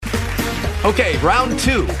Okay, round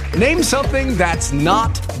two. Name something that's not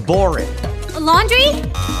boring. A laundry?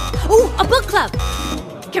 Ooh, a book club.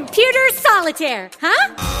 Computer solitaire,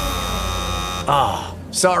 huh? Ah,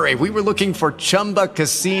 sorry, we were looking for Chumba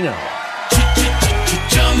Casino.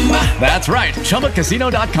 That's right,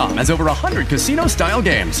 ChumbaCasino.com has over 100 casino-style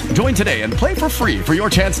games. Join today and play for free for your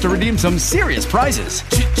chance to redeem some serious prizes.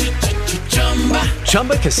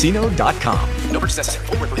 ChumbaCasino.com. No purchase necessary.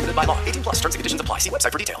 Void where prohibited by law. 18+. Terms and conditions apply. See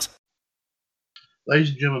website for details.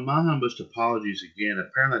 Ladies and gentlemen, my humblest apologies again.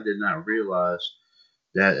 Apparently, I did not realize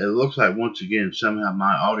that it looks like once again somehow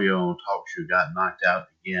my audio on Talk Show got knocked out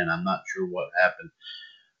again. I'm not sure what happened,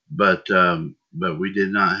 but we did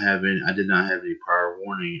not have any. I did not have any prior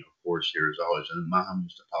warning, of course. Here as always, and my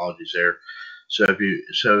humblest apologies there. So if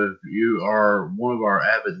you are one of our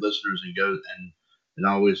avid listeners and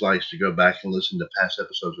always likes to go back and listen to past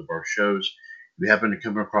episodes of our shows, if you happen to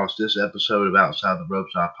come across this episode of Outside the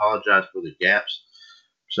Ropes, I apologize for the gaps.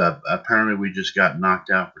 So apparently we just got knocked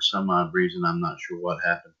out for some odd reason. I'm not sure what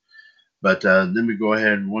happened. But let me go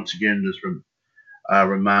ahead and once again just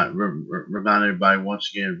remind everybody once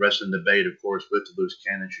again, Wrestling Debate, of course, with the Loose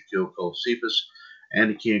Cannon, Shaquille Cole Cephas, and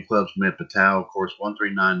the King of Clubs, Mitt Patel, of course,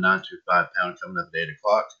 139-925 coming up at 8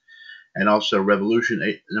 o'clock. And also Revolution,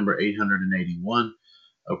 number 881.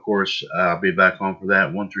 Of course, I'll be back on for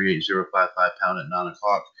that, 138-055 at 9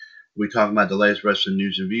 o'clock. We talk about the latest wrestling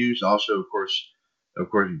news and views. Also, of course,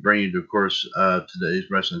 bringing you to today's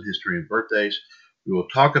wrestling history and birthdays. We will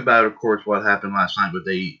talk about, of course, what happened last night with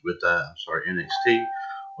NXT.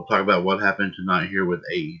 We'll talk about what happened tonight here with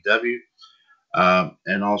AEW,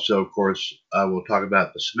 and also, of course, we'll talk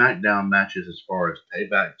about the SmackDown matches as far as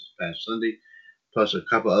Payback this past Sunday, plus a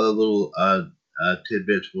couple other little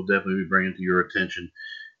tidbits we'll definitely be bringing to your attention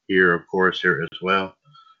here, of course, here as well.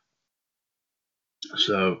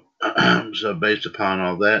 So based upon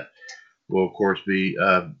all that, we'll, of course,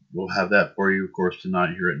 we'll have that for you, of course,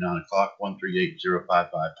 tonight here at 9 o'clock,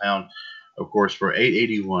 138-055 of course, for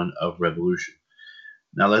 881 of Revolution.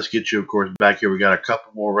 Now, let's get you, of course, back here. We got a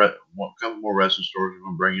couple more wrestling stories we're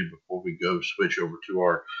going to bring in before we go switch over to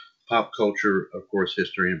our pop culture, of course,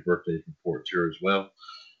 history and birthday reports here as well.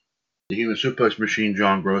 The Human Suplex Machine,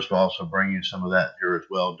 John Gross, will also bring you some of that here as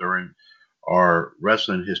well during our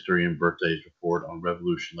wrestling history and birthdays report on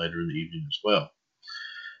Revolution later in the evening as well.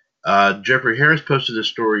 Jeffrey Harris posted a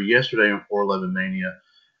story yesterday on 411 Mania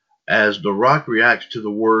as The Rock reacts to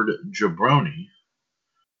the word jabroni,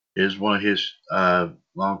 is one of his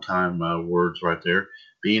longtime words right there,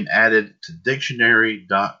 being added to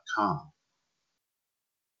dictionary.com.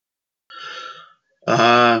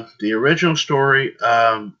 The original story,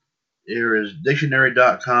 here is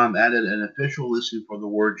dictionary.com added an official listing for the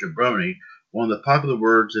word jabroni, one of the popular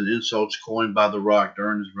words and insults coined by The Rock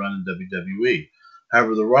during his run in WWE.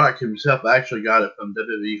 However, The Rock himself actually got it from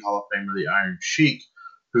WWE Hall of Famer the Iron Sheik,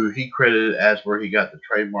 who he credited as where he got the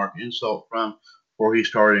trademark insult from before he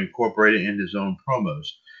started incorporating it in his own promos.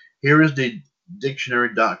 Here is the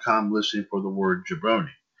dictionary.com listing for the word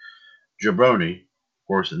jabroni. Jabroni, of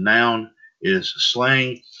course, a noun, is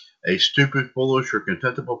slang, a stupid, foolish, or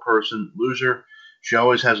contemptible person, loser. She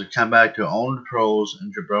always has a comeback to own the trolls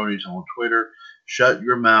and jabronis on Twitter. Shut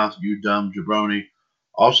your mouth, you dumb jabroni.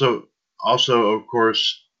 Also, of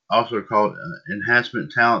course, also called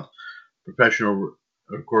enhancement talent, professional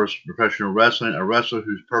wrestling, a wrestler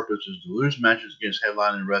whose purpose is to lose matches against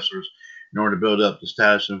headlining wrestlers in order to build up the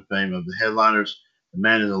status and fame of the headliners. The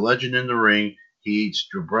man is a legend in the ring. He eats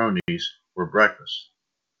jabronis for breakfast.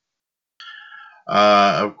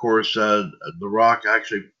 Of course, The Rock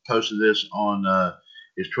actually posted this on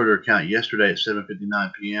his Twitter account yesterday at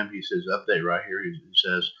 7:59 p.m. He says, update right here. He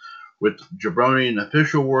says, with jabroni an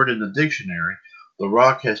official word in the dictionary, The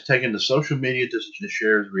Rock has taken to social media to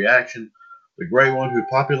share his reaction. The great one who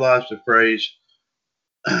popularized the phrase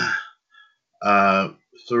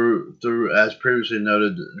through, as previously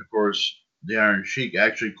noted, of course, the Iron Sheik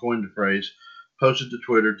actually coined the phrase, posted to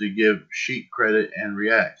Twitter to give Sheik credit and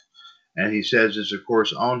react. And he says this, of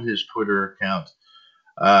course, on his Twitter account.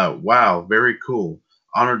 Wow, very cool.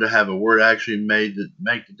 Honored to have a word actually make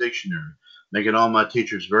the dictionary, making all my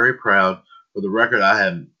teachers very proud. For the record,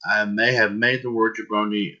 I may have made the word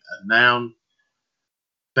jabroni a noun,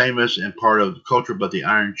 famous and part of the culture, but the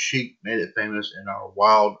Iron Sheik made it famous in our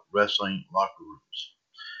wild wrestling locker rooms.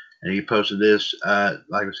 And he posted this,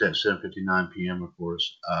 like I said, at 7:59 p.m. of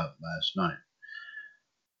course, last night.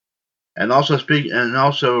 And also,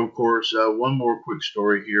 of course, one more quick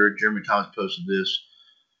story here. Jeremy Thomas posted this.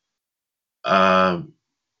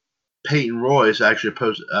 Peyton Royce actually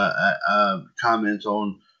posted comments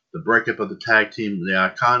on the breakup of the tag team, the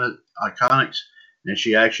Iconics, and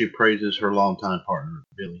she actually praises her longtime partner,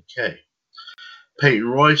 Billie Kay. Peyton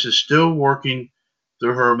Royce is still working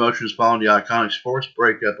through her emotions following the iconic sports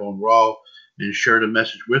breakup on Raw and shared a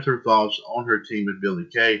message with her thoughts on her team with Billie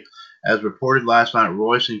Kay. As reported last night,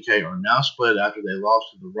 Royce and Kay are now split after they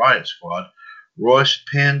lost to the Riot Squad. Royce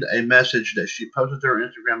penned a message that she posted to her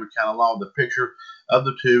Instagram account along with a picture of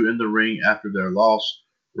the two in the ring after their loss.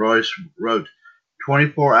 Royce wrote,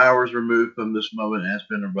 24 hours removed from this moment, and it's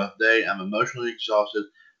been a rough day. I'm emotionally exhausted.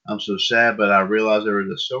 I'm so sad, but I realize there is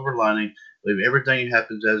a silver lining. I believe everything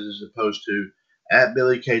happens as it's supposed to. At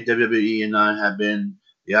Billie Kay, WWE and I have been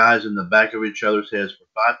the eyes in the back of each other's heads for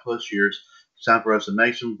 5+ years. It's time for us to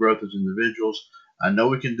make some growth as individuals. I know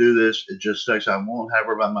we can do this. It just sucks I won't have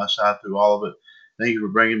her by my side through all of it. Thank you for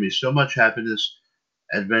bringing me so much happiness,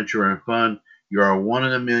 adventure, and fun. You are one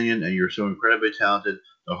in a million, and you're so incredibly talented.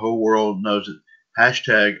 The whole world knows it.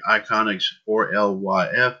 Hashtag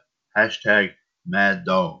Iconics4LYF. Hashtag Mad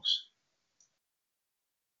Dogs.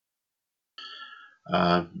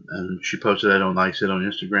 And she posted that on, like I said, on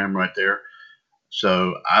Instagram right there.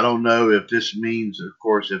 So I don't know if this means, of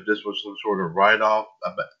course, if this was some sort of write-off,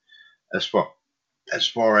 as far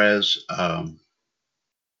as of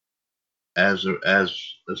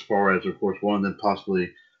course, one of them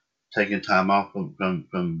possibly taking time off from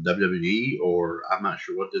WWE, or I'm not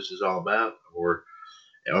sure what this is all about, or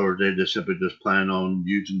they just simply just plan on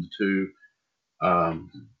using the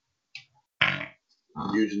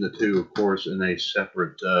two, of course, in a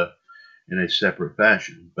separate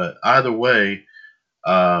fashion. But either way,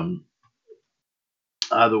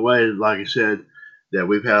 like I said, that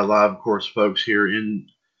we've had a lot of course, folks here in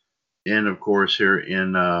the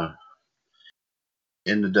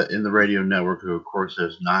radio network who, of course,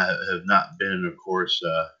 have not been, of course,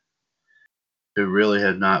 who really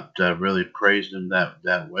have not really praised him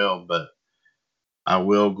that well. But I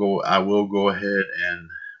will go ahead,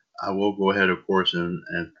 of course,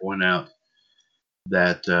 and point out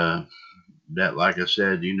that like I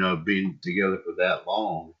said, being together for that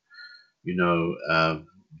long, being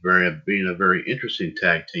a very interesting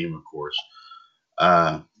tag team, of course.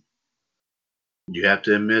 You have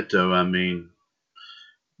to admit, though, I mean,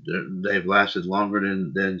 they've lasted longer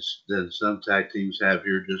than some tag teams have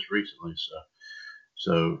here just recently.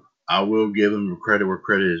 So I will give them credit where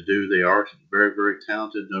credit is due. They are very, very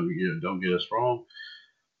talented. Don't get us wrong.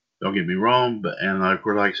 Don't get me wrong. And of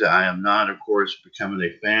course, like I said, I am not, of course, becoming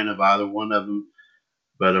a fan of either one of them.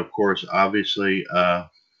 But of course, obviously,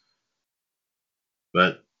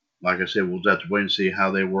 but like I said, we'll have to wait and see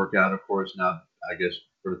how they work out. Of course, now I guess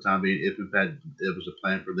for the time being, if in fact it was a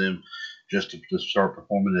plan for them just to start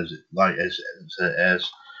performing as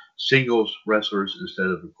singles wrestlers instead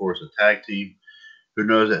of course, a tag team. Who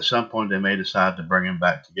knows? At some point, they may decide to bring them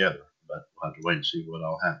back together, but we'll have to wait and see what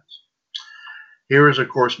all happens. Here is, of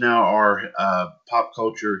course, now our pop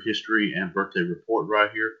culture history and birthday report right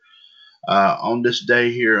here. On this day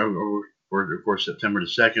here, or of course, September the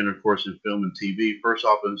 2nd, of course, in film and TV. First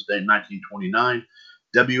off, on this day, 1929,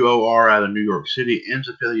 WOR out of New York City ends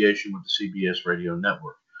affiliation with the CBS radio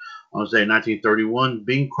network. On this day, 1931,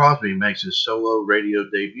 Bing Crosby makes his solo radio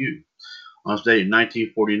debut. On this day, in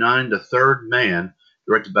 1949, The Third Man,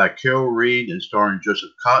 directed by Carol Reed and starring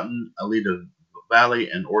Joseph Cotton, Alida Valli,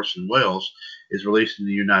 and Orson Welles, is released in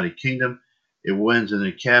the United Kingdom. It wins an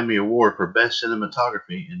Academy Award for Best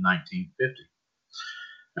Cinematography in 1950.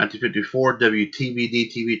 1954, WTVD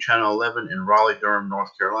TV Channel 11 in Raleigh-Durham,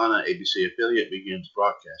 North Carolina, ABC affiliate, begins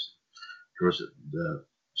broadcasting. Of course, the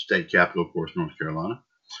state capital, of course, North Carolina.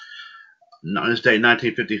 On this day,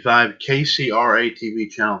 1955, KCRA TV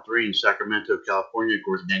Channel 3 in Sacramento, California, of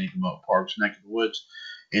course, Danny DeMotte Park's neck of the woods,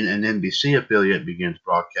 in an NBC affiliate, begins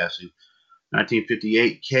broadcasting.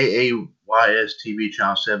 1958, KAYS TV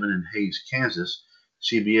Channel 7 in Hays, Kansas,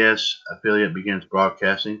 CBS affiliate, begins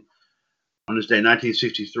broadcasting. On this day,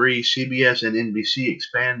 1963, CBS and NBC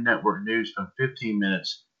expand network news from 15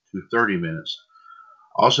 minutes to 30 minutes.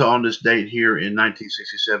 Also on this date here in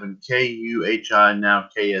 1967, KUHI, now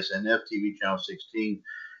KSNF TV Channel 16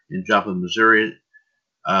 in Joplin, Missouri.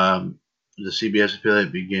 The CBS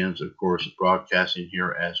affiliate begins, of course, broadcasting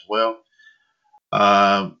here as well. We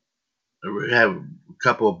have a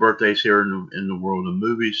couple of birthdays here in the world of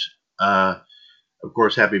movies. Of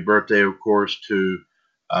course, happy birthday, of course, to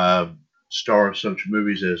star of such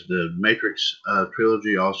movies as the Matrix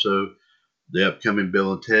trilogy, also the upcoming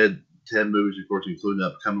Bill and Ted movies, of course, including the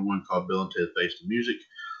upcoming one called Bill and Ted Face the Music.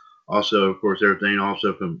 Also, of course, everything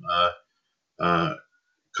also from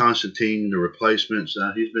Constantine, The Replacements.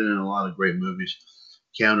 He's been in a lot of great movies.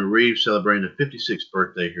 Keanu Reeves celebrating the 56th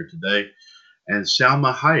birthday here today. And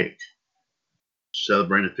Salma Hayek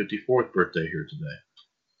celebrating the 54th birthday here today.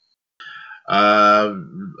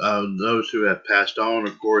 Those who have passed on,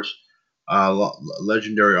 of course,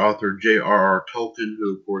 legendary author J.R.R. Tolkien,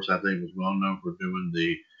 who, of course, I think was well known for doing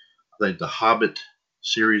the Hobbit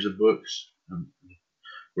series of books. Of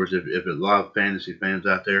course, if a lot of fantasy fans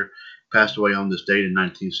out there, passed away on this date in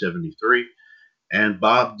 1973. And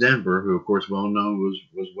Bob Denver, who, of course, was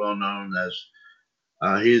well known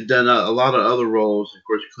as he had done a lot of other roles, of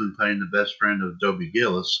course, including playing the best friend of Dobie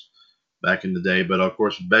Gillis back in the day, but of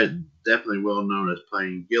course, definitely well known as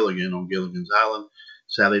playing Gilligan on Gilligan's Island.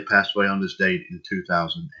 Sadly, passed away on this date in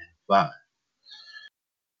 2005.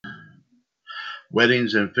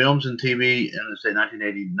 Weddings and films and TV. In the state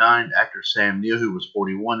 1989, actor Sam Neill, who was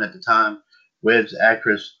 41 at the time, weds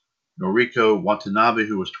actress Noriko Watanabe,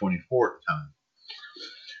 who was 24 at the time.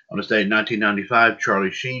 On this date in 1995,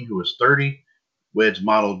 Charlie Sheen, who was 30, weds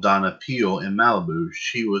model Donna Peel in Malibu.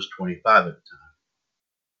 She was 25 at the time.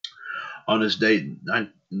 On this date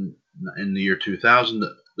in the year 2000,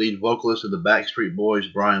 the lead vocalist of the Backstreet Boys,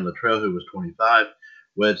 Brian Littrell, who was 25,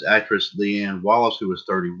 weds actress Leanne Wallace, who was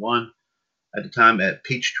 31 at the time, at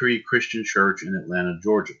Peachtree Christian Church in Atlanta,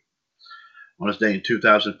 Georgia. On this date in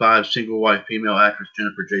 2005, single white female actress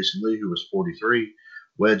Jennifer Jason Leigh, who was 43,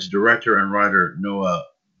 weds director and writer Noah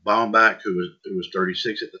Baumbach, who was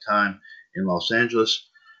 36 at the time, in Los Angeles.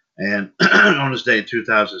 And on this day in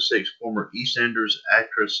 2006, former EastEnders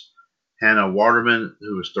actress Hannah Waterman,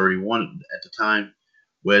 who was 31 at the time,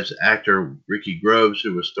 weds actor Ricky Groves,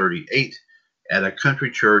 who was 38, at a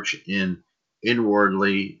country church in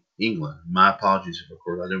Inwardley, England. My apologies, of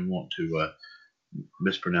course, I didn't want to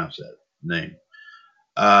mispronounce that name.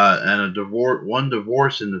 And one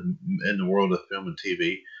divorce in the world of film and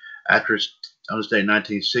TV. Actress on this day in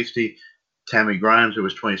 1960, Tammy Grimes, who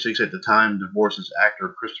was 26 at the time, divorces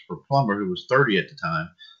actor Christopher Plummer, who was 30 at the time,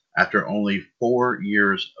 after only 4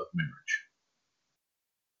 years of marriage.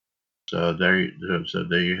 So there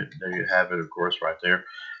you have it, of course, right there.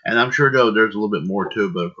 And I'm sure though there's a little bit more to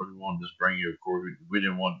it, but of course we wanted to just bring you, of course, we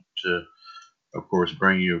didn't want to, of course,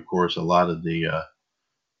 bring you, of course, a lot of the.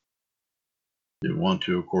 Didn't want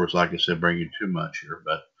to, of course, like I said, bring you too much here,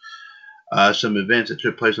 but some events that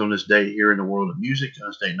took place on this day here in the world of music. On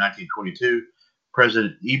this day in 1922,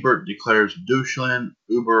 President Ebert declares Deutschland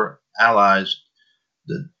über alles.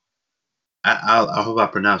 I hope I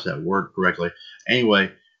pronounced that word correctly.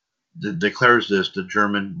 Anyway, declares this the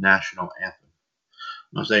German national anthem.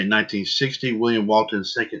 On this day in 1960, William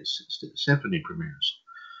Walton's Second Symphony premieres.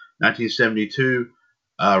 1972,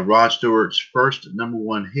 Rod Stewart's first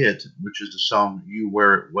 #1 hit, which is the song You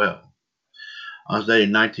Wear It Well. On this day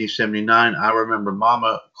in 1979, I Remember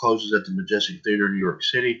Mama closes at the Majestic Theater in New York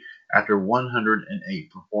City after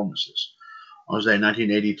 108 performances. On this day in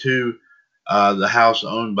 1982, the house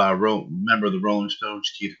owned by a member of the Rolling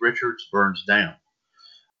Stones, Keith Richards, burns down.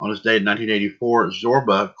 On this day in 1984,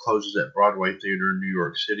 Zorba closes at Broadway Theater in New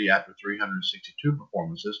York City after 362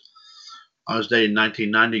 performances. On this day in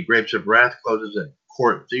 1990, Grapes of Wrath closes at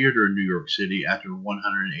Court Theater in New York City after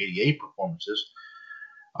 188 performances.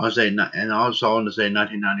 On this day, and also on this day in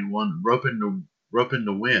 1991, Rope in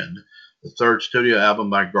the Wind, the third studio album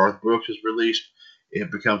by Garth Brooks, is released. It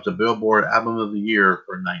becomes the Billboard Album of the Year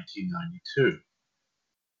for 1992.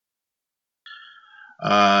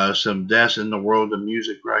 Some deaths in the world of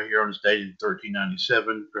music right here on this date in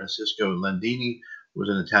 1397. Francisco Landini was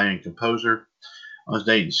an Italian composer. On this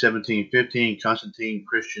date in 1715, Constantine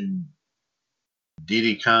Christian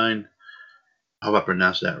Dedekind, I hope I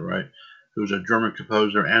pronounced that right, who was a German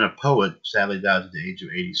composer and a poet, sadly died at the age of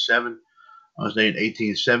 87. On this date in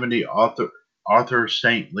 1870, Arthur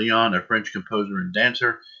St. Leon, a French composer and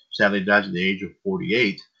dancer, sadly died at the age of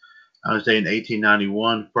 48. On this day in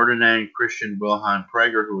 1891, Ferdinand Christian Wilhelm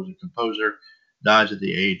Prager, who was a composer, dies at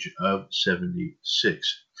the age of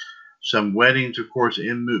 76. Some weddings, of course,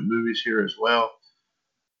 in movies here as well.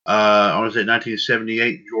 On this day in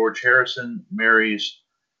 1978, George Harrison marries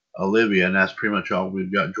Olivia, and that's pretty much all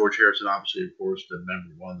we've got. George Harrison, obviously, of course,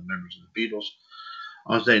 one of the members of the Beatles.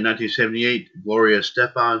 On this day in 1978, Gloria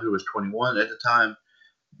Estefan, who was 21 at the time,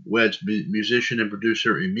 weds musician and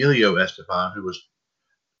producer Emilio Estefan, who was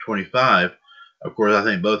 25. Of course, I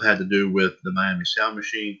think both had to do with the Miami Sound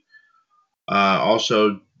Machine.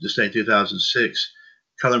 Also, this day in 2006,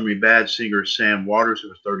 Color Me Bad singer Sam Waters, who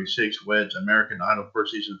was 36, weds American Idol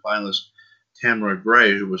first season finalist Tamara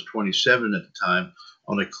Gray, who was 27 at the time,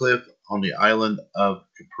 on a cliff on the island of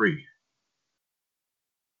Capri.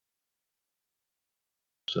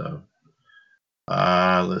 So,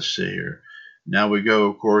 let's see here. Now we go,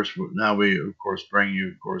 of course. Now we, of course, bring you,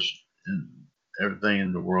 of course, everything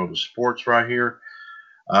in the world of sports right here.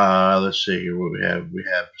 Let's see here what we have.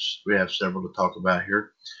 We have several to talk about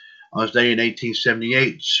here. On this day in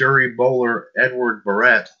 1878, Surrey bowler Edward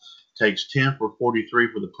Barrett takes 10 for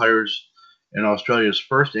 43 for the Players in Australia's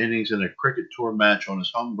first innings in a cricket tour match on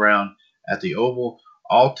his home ground at the Oval.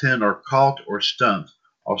 All 10 are caught or stumped.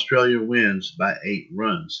 Australia wins by 8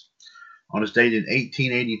 runs. On his date in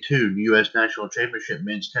 1882, the U.S. National Championship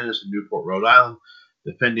men's tennis in Newport, Rhode Island,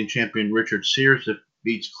 defending champion Richard Sears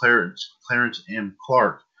beats Clarence M.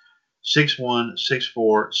 Clark 6-1,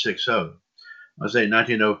 6-4, 6-0. On his date in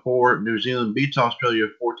 1904, New Zealand beats Australia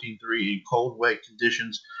 14-3 in cold, wet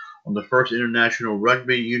conditions on the first international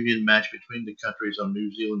rugby union match between the countries on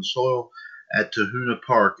New Zealand soil at Tahuna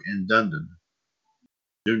Park in Dunedin.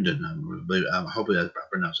 Hopefully I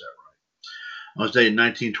pronounced that right. On his date in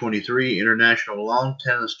 1923, International Lawn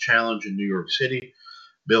Tennis Challenge in New York City.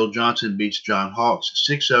 Bill Johnson beats John Hawkes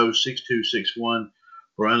 6-0, 6-2, 6-1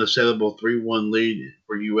 for an unassailable 3-1 lead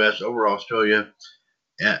for U.S. over Australia.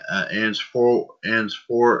 Ends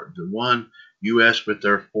 4-1. U.S. with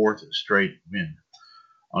their 4th straight win.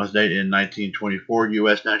 On his date in 1924,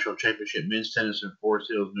 U.S. National Championship men's tennis in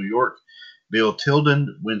Forest Hills, New York. Bill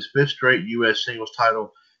Tilden wins 5th straight U.S. singles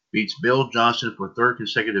title, beats Bill Johnson for 3rd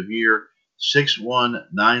consecutive year, 6-1,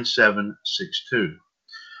 9-7, 6-2.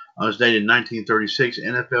 On his date in 1936,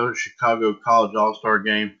 NFL Chicago College All-Star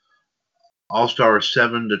Game. All-Star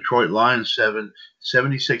 7, Detroit Lions 7,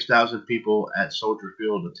 76,000 people at Soldier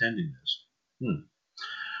Field attending this.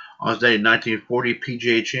 On his day in 1940,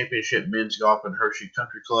 PGA Championship men's golf in Hershey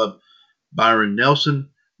Country Club. Byron Nelson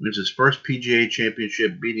wins his first PGA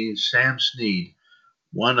Championship, beating Sam Snead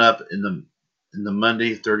 1-up in the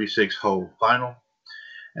Monday 36-hole final.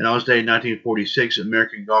 And on his day in 1946,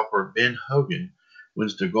 American golfer Ben Hogan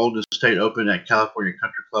wins the Golden State Open at California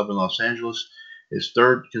Country Club in Los Angeles, his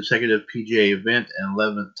 3rd consecutive PGA event and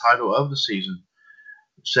 11th title of the season.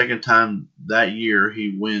 Second time that year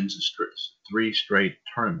he wins 3 straight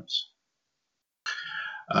tournaments.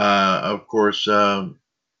 Of course, we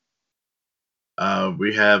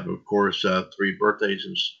have, of course, 3 birthdays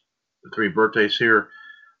here.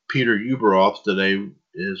 Peter Ueberroth today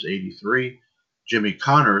is 83. Jimmy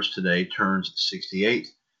Connors today turns 68.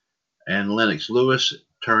 And Lennox Lewis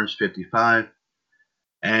turns 55.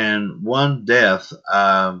 And one death.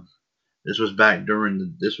 This was back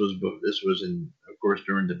during this was in, of course,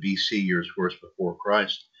 during the BC years, of course, before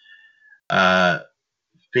Christ.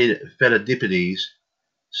 Philippides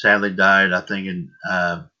sadly died, I think, in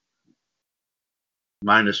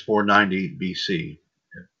minus 490 BC.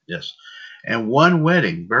 Yes. And one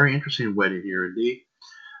wedding, very interesting wedding here indeed.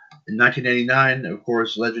 In 1989, of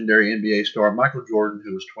course, legendary NBA star Michael Jordan,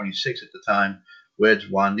 who was 26 at the time, weds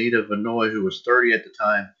Juanita Vanoy, who was 30 at the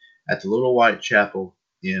time, at the Little White Chapel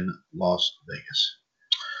in Las Vegas.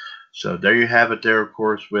 So there you have it. There, of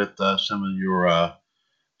course, with some of your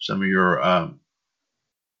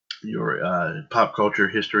pop culture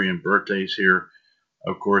history and birthdays here,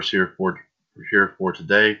 of course, here for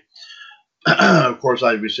today. Of course,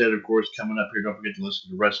 like we said, of course, coming up here, don't forget to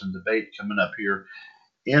listen to Wrestling Debate coming up here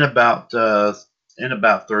in about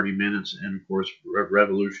 30 minutes, and of course,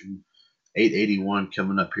 Revolution 881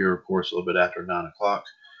 coming up here, of course, a little bit after 9 o'clock.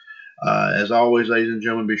 As always, ladies and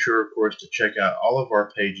gentlemen, be sure, of course, to check out all of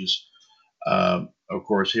our pages, of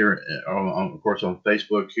course, here, on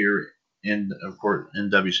Facebook here, for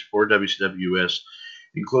WCWUS,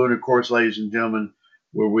 including, of course, ladies and gentlemen,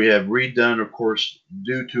 where we have redone, of course,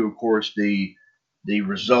 due to, of course, the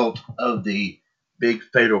result of the big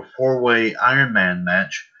fatal 4-way Iron Man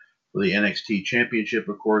match for the NXT Championship.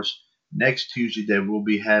 Of course, next Tuesday they will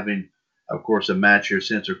be having, of course, a match here,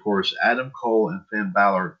 since, of course, Adam Cole and Finn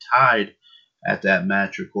Balor tied at that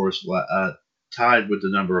match, of course, tied with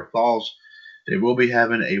the number of falls. They will be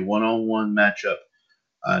having a one-on-one matchup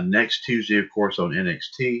next Tuesday, of course, on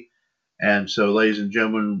NXT. And so, ladies and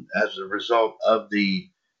gentlemen, as a result of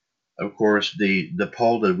the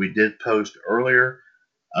poll that we did post earlier,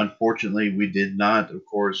 unfortunately, we did not, of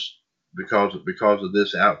course, because of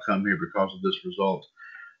this outcome here, because of this result,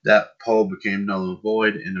 that poll became null and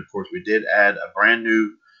void. And of course, we did add a brand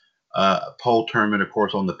new poll tournament, of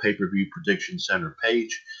course, on the Pay-Per-View Prediction Center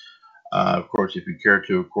page. Of course, if you care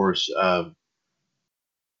to, of course,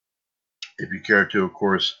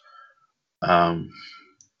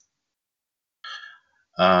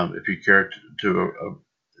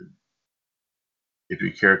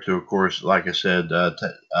 like I said,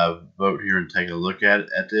 vote here and take a look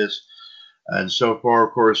at this. And so far,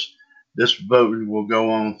 of course, this voting will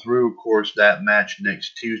go on through, of course, that match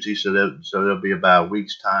next Tuesday. So there'll be about a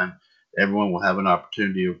week's time. Everyone will have an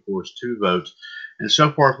opportunity, of course, to vote. And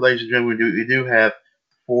so far, ladies and gentlemen, we do have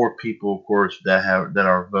 4 people, of course, that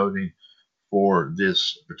are voting for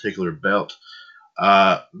this particular belt.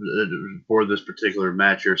 For this particular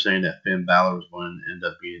match, you're saying that Finn Balor was going to end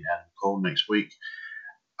up beating Adam Cole next week.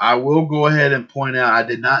 I will go ahead and point out, I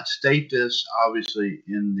did not state this, obviously,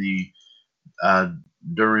 in the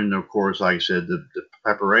during, of course, like I said, the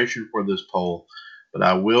preparation for this poll, but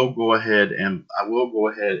I will go ahead and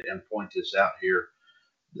point this out here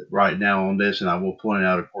right now on this, and I will point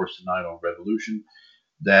out, of course, tonight on Revolution,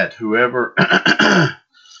 that whoever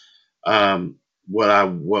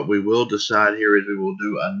what we will decide here is we will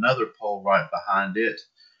do another poll right behind it.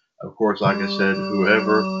 Of course, like I said,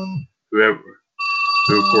 whoever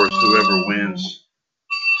wins.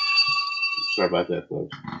 Sorry about that,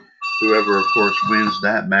 folks. Whoever, of course, wins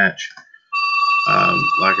that match,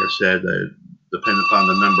 like I said, depending upon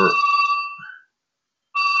the number.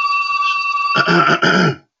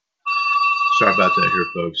 Sorry about that here,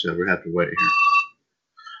 folks. We have to wait here.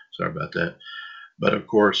 Sorry about that. But of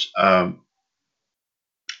course,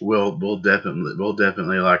 we'll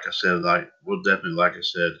definitely, like I said,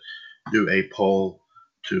 do a poll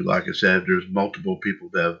to, like I said, if there's multiple people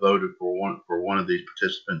that have voted for one of these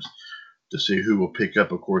participants, to see who will pick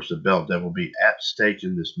up, of course, the belt that will be at stake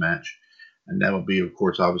in this match, and that will be, of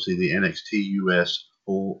course, obviously the NXT US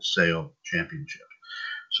Wholesale Championship.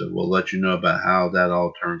 So we'll let you know about how that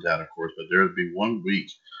all turns out, of course. But there will be 1 week,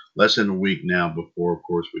 less than a week now, before, of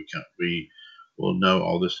course, we will know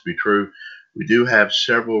all this to be true. We do have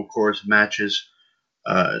several, of course, matches,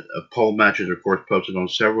 poll matches, of course, posted on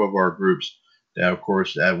several of our groups that, of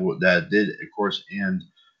course, that did, of course, end.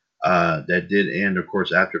 That did end, of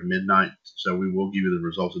course, after midnight. So we will give you the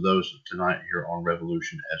results of those tonight here on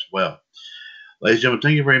Revolution as well. Ladies and gentlemen,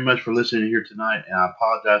 thank you very much for listening here tonight. And I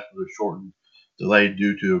apologize for the shortened delay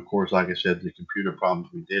due to, of course, like I said, the computer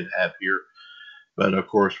problems we did have here. But of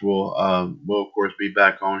course, we'll of course be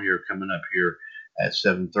back on here coming up here at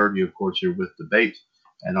 7:30, of course, here with debate,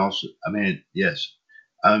 and also, at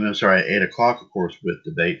 8 o'clock, of course, with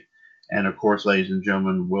debate. And of course, ladies and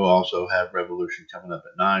gentlemen, we'll also have Revolution coming up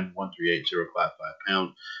at 9-138-055-pound.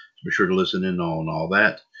 So be sure to listen in on all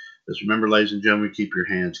that. Just remember, ladies and gentlemen, keep your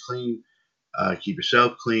hands clean, keep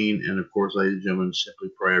yourself clean, and of course, ladies and gentlemen, simply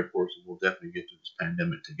pray, of course, and we'll definitely get through this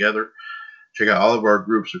pandemic together. Check out all of our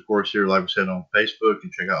groups, of course, here, like we said, on Facebook,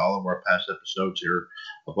 and check out all of our past episodes here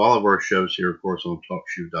of all of our shows here, of course, on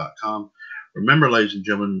TalkShoe.com. Remember, ladies and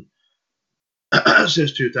gentlemen,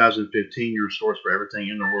 since 2015, your source for everything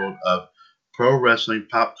in the world of pro wrestling,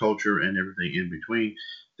 pop culture, and everything in between.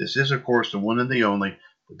 This is, of course, the one and the only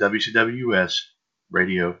WCWUS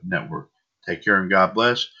Radio Network. Take care and God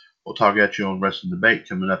bless. We'll talk at you on Wrestling Debate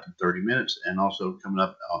coming up in 30 minutes, and also coming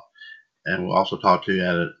up, and we'll also talk to you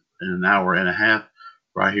in an hour and a half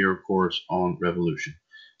right here, of course, on Revolution.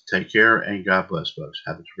 Take care and God bless, folks.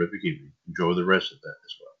 Have a terrific evening. Enjoy the rest of that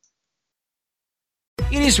as well.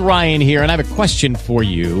 It is Ryan here, and I have a question for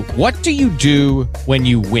you. What do you do when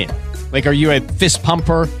you win? Like, are you a fist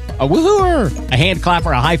pumper, a woohooer, a hand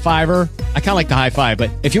clapper, a high fiver? I kind of like the high five,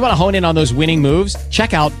 but if you want to hone in on those winning moves,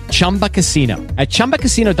 check out Chumba Casino. At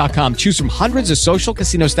ChumbaCasino.com, choose from hundreds of social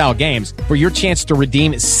casino-style games for your chance to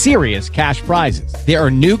redeem serious cash prizes. There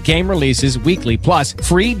are new game releases weekly, plus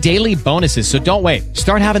free daily bonuses, so don't wait.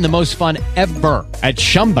 Start having the most fun ever at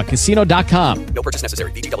ChumbaCasino.com. No purchase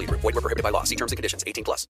necessary. VGW Group. Void where prohibited by law. See terms and conditions. 18+.